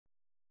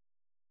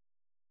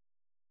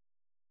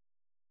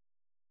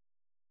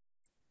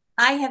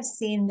I have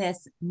seen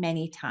this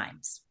many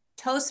times.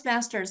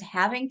 Toastmasters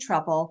having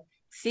trouble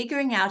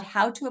figuring out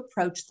how to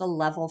approach the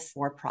level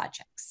four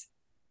projects.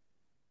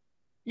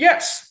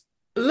 Yes,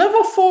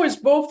 level 4 is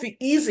both the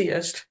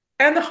easiest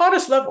and the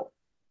hardest level.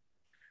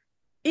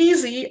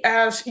 Easy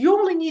as you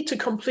only need to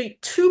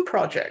complete two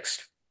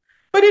projects,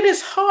 but it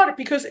is hard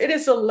because it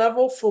is a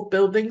level for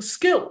building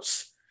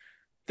skills.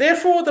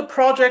 Therefore, the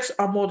projects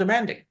are more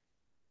demanding.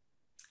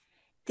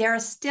 There are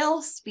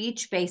still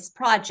speech based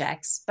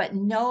projects, but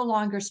no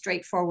longer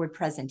straightforward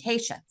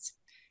presentations.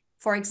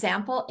 For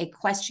example, a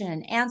question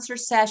and answer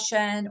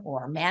session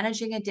or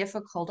managing a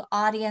difficult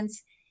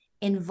audience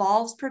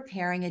involves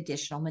preparing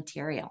additional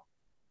material.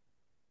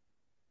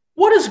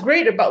 What is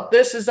great about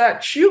this is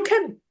that you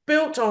can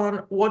build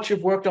on what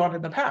you've worked on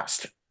in the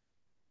past.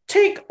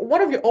 Take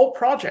one of your old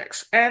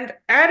projects and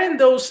add in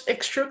those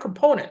extra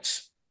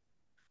components,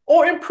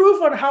 or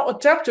improve on how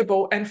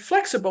adaptable and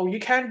flexible you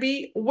can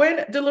be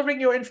when delivering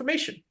your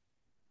information.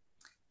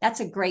 That's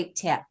a great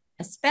tip,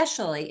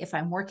 especially if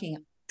I'm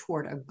working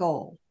toward a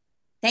goal.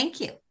 Thank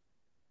you.